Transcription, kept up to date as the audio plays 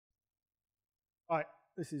Right,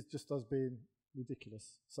 this is just us being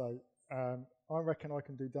ridiculous. So I reckon I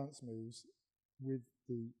can do dance moves with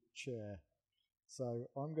the chair. So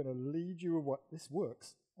I'm going to lead you away. This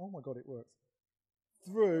works. Oh my God, it works.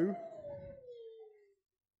 Through.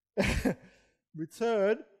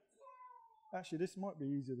 Return. Actually, this might be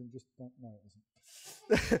easier than just, no, it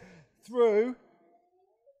isn't. Through.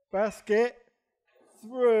 Basket.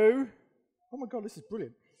 Through. Oh my God, this is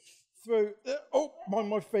brilliant. Through. Oh, mind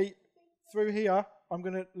my feet. Through here. I'm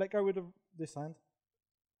going to let go with this hand.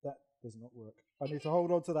 That does not work. I need to hold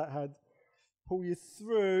on to that hand. Pull you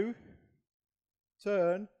through.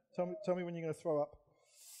 Turn. Tell me when you're going to throw up.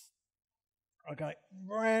 Okay.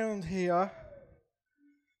 Round here.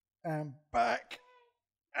 And back.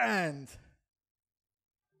 And.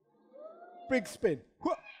 Big spin.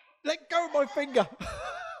 Let go of my finger.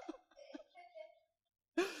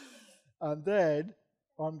 And then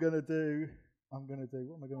I'm going to do, what am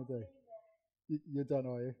I going to do? You're done,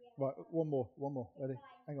 are you? Right, one more. Ready?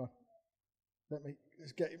 Hang on. Let me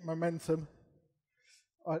just get momentum.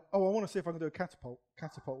 I want to see if I can do a catapult.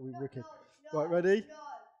 Catapult will be wicked. Right, ready?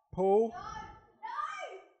 Pull.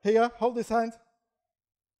 Here, hold this hand.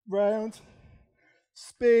 Round.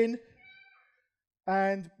 Spin.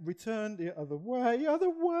 And return the other way.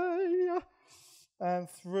 And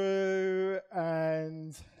through.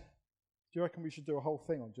 And do you reckon we should do a whole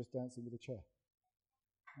thing on just dancing with a chair?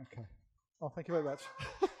 Okay. Oh, thank you very much.